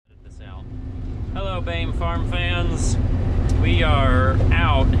BAME farm fans. We are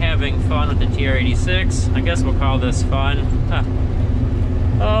out having fun with the TR-86. I guess we'll call this fun. Huh.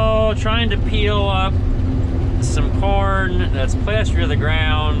 Oh, trying to peel up some corn that's plastered to the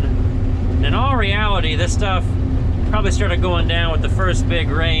ground. And in all reality, this stuff probably started going down with the first big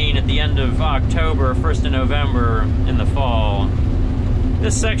rain at the end of October, 1st of November in the fall.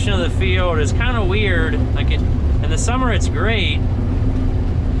 This section of the field is kind of weird. Like in the summer it's great,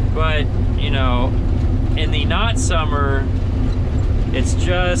 but you know, in the not summer, it's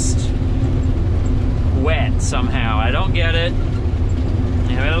just wet somehow. I don't get it.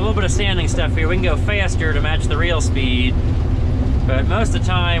 We have a little bit of standing stuff here. We can go faster to match the real speed, but most of the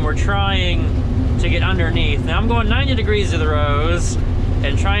time we're trying to get underneath. Now I'm going 90 degrees of the rows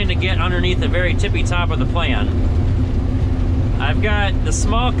and trying to get underneath the very tippy top of the plant. I've got the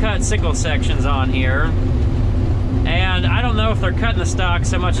small cut sickle sections on here, and I don't know if they're cutting the stock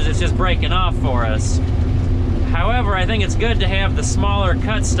so much as it's just breaking off for us. However, I think it's good to have the smaller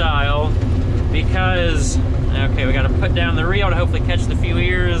cut style because, okay, we got to put down the reel to hopefully catch the few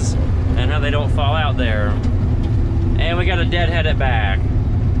ears and how they don't fall out there. And we got to deadhead it back.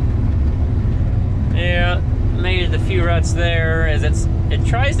 Yeah, made a few ruts there as it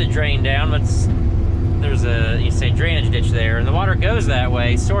tries to drain down, but there's a, you say, drainage ditch there, and the water goes that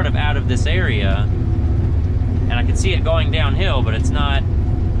way, sort of out of this area. And I can see it going downhill, but it's not,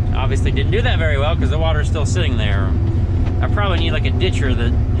 obviously didn't do that very well because the water's still sitting there. I probably need like a ditcher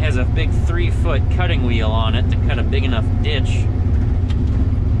that has a big 3-foot cutting wheel on it to cut a big enough ditch.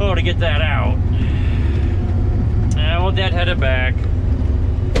 Oh, to get that out. And we'll deadhead it back.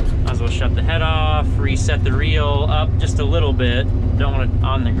 Might as well shut the head off, reset the reel up just a little bit. Don't want it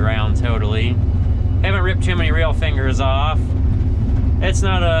on the ground totally. Haven't ripped too many reel fingers off. It's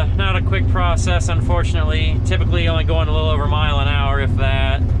not a quick process, unfortunately. Typically only going a little over a mile an hour, if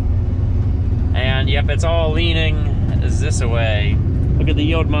that. And yep, it's all leaning this away. Look at the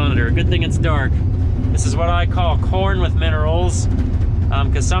yield monitor. Good thing it's dark. This is what I call corn with minerals,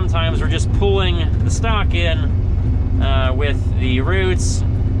 because sometimes we're just pulling the stalk in with the roots,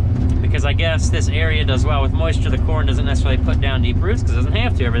 because I guess this area does well with moisture. The corn doesn't necessarily put down deep roots because it doesn't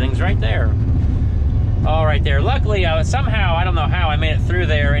have to. Everything's right there. All right there. Luckily, somehow, I don't know how, I made it through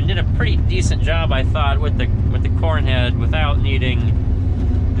there and did a pretty decent job, I thought, with the corn head without needing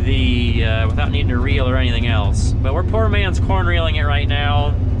a reel or anything else. But we're poor man's corn reeling it right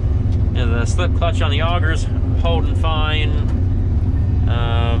now. You know, the slip clutch on the auger's holding fine.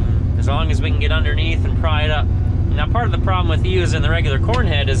 As long as we can get underneath and pry it up. Now, part of the problem with using the regular corn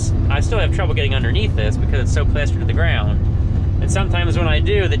head is I still have trouble getting underneath this because it's so plastered to the ground. And sometimes when I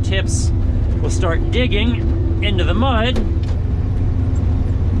do, the tips will start digging into the mud,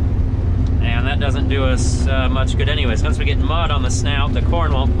 and that doesn't do us much good anyways. Once we get mud on the snout, the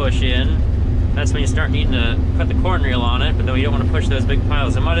corn won't push in. That's when you start needing to put the corn reel on it, but then we don't want to push those big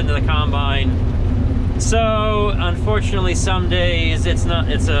piles of mud into the combine. So, unfortunately, some days it's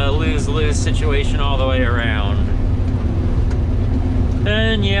a lose-lose situation all the way around.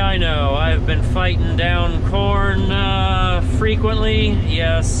 And yeah, I know, I've been fighting down corn frequently.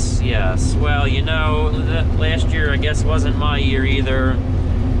 Yes. Well, you know, last year I guess wasn't my year either,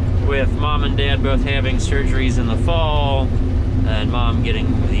 with Mom and Dad both having surgeries in the fall, and Mom getting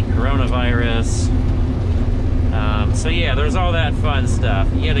the coronavirus. So yeah, there's all that fun stuff.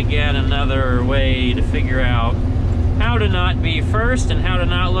 Yet again, another way to figure out how to not be first and how to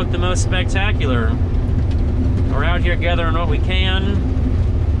not look the most spectacular. We're out here gathering what we can.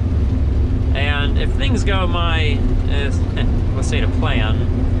 And if things go let's say to plan,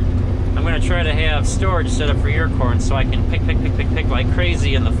 I'm going to try to have storage set up for ear corn so I can pick like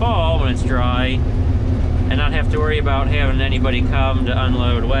crazy in the fall when it's dry and not have to worry about having anybody come to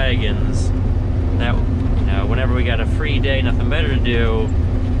unload wagons. That, you know, whenever we got a free day, nothing better to do,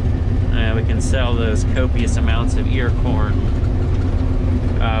 we can sell those copious amounts of ear corn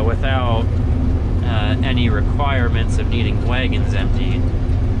without any requirements of needing wagons emptied.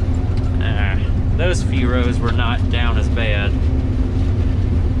 Those few rows were not down as bad.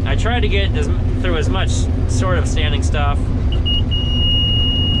 I tried to get through as much sort of standing stuff.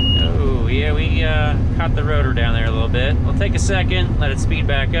 Oh, yeah, we caught the rotor down there a little bit. We'll take a second, let it speed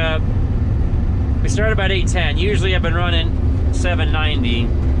back up. We started about 810. Usually I've been running 790.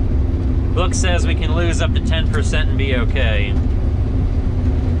 Book says we can lose up to 10% and be okay.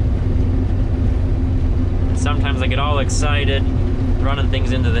 Sometimes I get all excited, running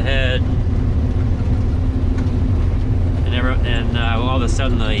things into the head. And all of a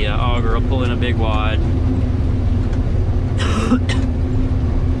sudden the auger will pull in a big wad.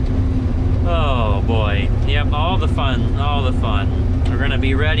 Oh boy. Yep, all the fun, all the fun. We're gonna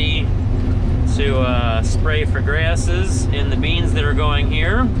be ready to spray for grasses in the beans that are going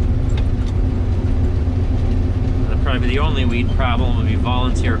here. That'll probably be the only weed problem will be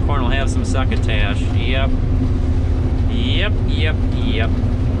volunteer corn will have some succotash. Yep.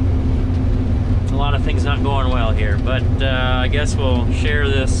 A lot of things not going well here, but I guess we'll share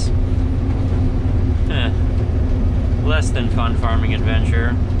this less than fun farming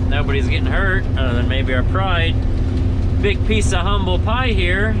adventure. Nobody's getting hurt, other than maybe our pride. Big piece of humble pie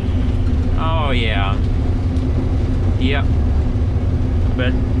here. Oh yeah. Yep.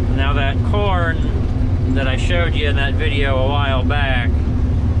 But now that corn that I showed you in that video a while back,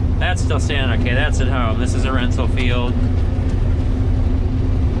 that's still standing okay. That's at home. This is a rental field.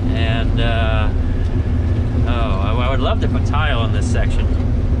 And, I would love to put tile in this section.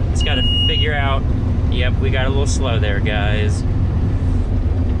 Just got to figure out, yep, we got a little slow there, guys.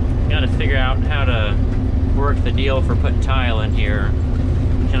 Got to figure out how to work the deal for putting tile in here.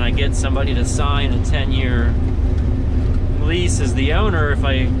 Can I get somebody to sign a 10-year lease as the owner if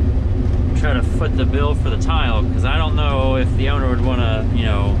I try to foot the bill for the tile? Because I don't know if the owner would want to, you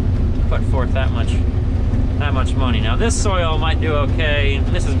know, put forth that much money. Now this soil might do okay.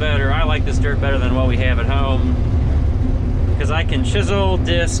 This is better. I like this dirt better than what we have at home because I can chisel,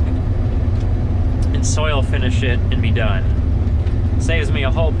 disc, and soil finish it and be done. Saves me a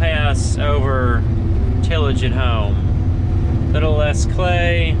whole pass over tillage at home. A little less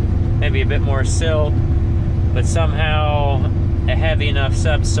clay, maybe a bit more silt, but somehow a heavy enough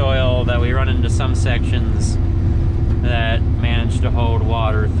subsoil that we run into some sections that manage to hold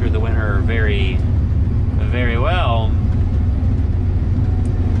water through the winter very well.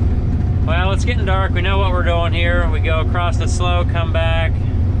 Well, it's getting dark. We know what we're doing here. We go across the slope, come back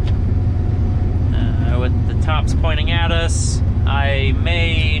with the tops pointing at us. I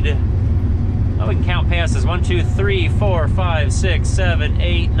made, oh, we can count passes. 1, 2, 3, 4, 5, 6, 7,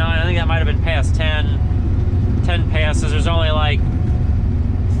 8, 9. I think that might have been past 10. 10 passes. There's only like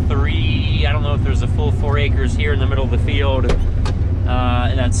 3. I don't know if there's a full 4 acres here in the middle of the field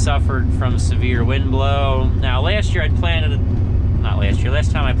that suffered from severe wind blow. Now, last year I'd planted, not last year,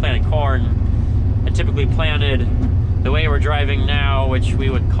 last time I planted corn, I typically planted the way we're driving now, which we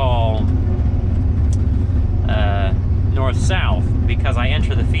would call north-south, because I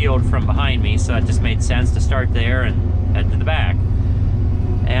enter the field from behind me, so it just made sense to start there and head to the back.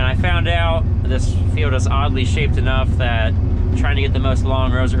 And I found out this field is oddly shaped enough that trying to get the most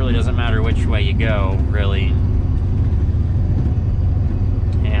long rows, it really doesn't matter which way you go, really.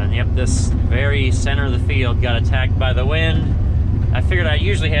 And yep, this very center of the field got attacked by the wind. I figured I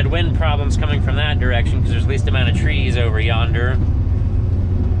usually had wind problems coming from that direction because there's least amount of trees over yonder.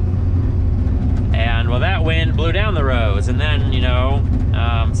 And well, that wind blew down the rows, and then, you know,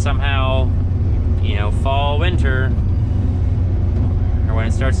 somehow, you know, fall, winter, or when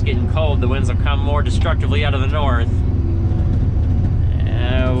it starts getting cold, the winds will come more destructively out of the north.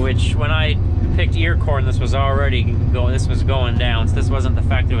 Which, when I picked ear corn, this was already going down. So this wasn't the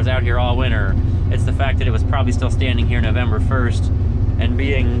fact that it was out here all winter. It's the fact that it was probably still standing here November 1st and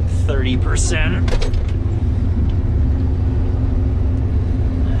being 30%.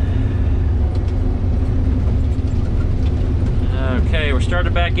 Okay, we're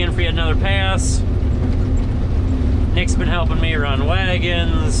starting back in for yet another pass. Nick's been helping me run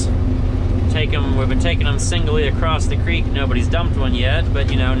wagons. We've been taking them singly across the creek. Nobody's dumped one yet, but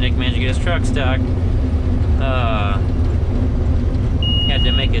you know, Nick managed to get his truck stuck. Had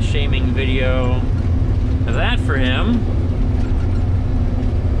to make a shaming video of that for him.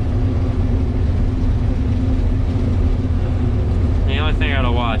 The only thing I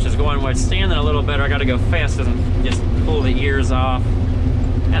gotta watch is going with standing a little better. I gotta go fast, doesn't just pull the ears off.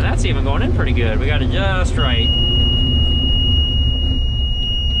 And that's even going in pretty good. We got it just right.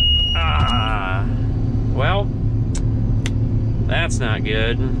 Well, that's not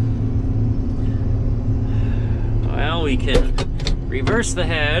good. Well, we can reverse the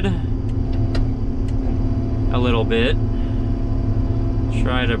head a little bit.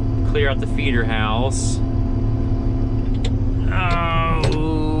 Try to clear out the feeder house.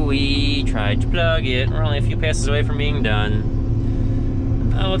 Oh, we tried to plug it. We're only a few passes away from being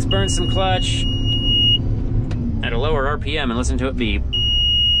done. Oh, let's burn some clutch at a lower RPM and listen to it beep.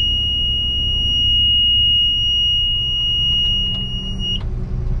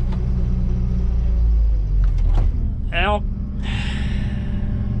 Well,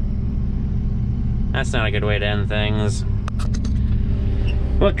 that's not a good way to end things.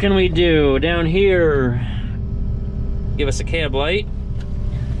 What can we do? Down here, give us a cab light.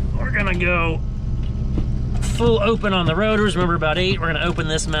 We're gonna go full open on the rotors. Remember, about 8. We're gonna open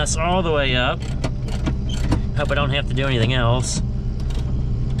this mess all the way up. Hope I don't have to do anything else.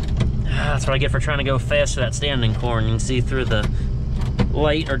 That's what I get for trying to go fast to that standing corn. You can see through the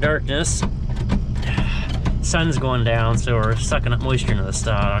light or darkness. Sun's going down, so we're sucking up moisture into the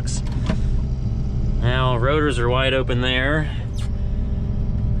stocks. Now, rotors are wide open there.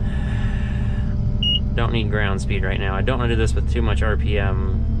 Don't need ground speed right now. I don't want to do this with too much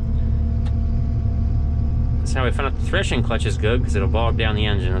RPM. That's how we found out the threshing clutch is good, because it'll bog down the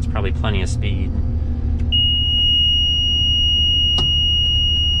engine. It's probably plenty of speed.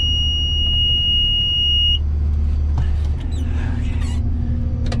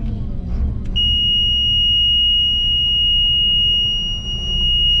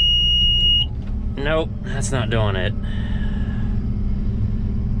 Nope, that's not doing it. You're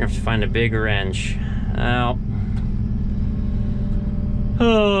gonna have to find a big wrench.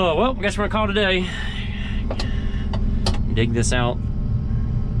 Oh, well, I guess we're gonna call it a day. Dig this out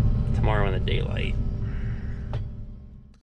tomorrow in the daylight.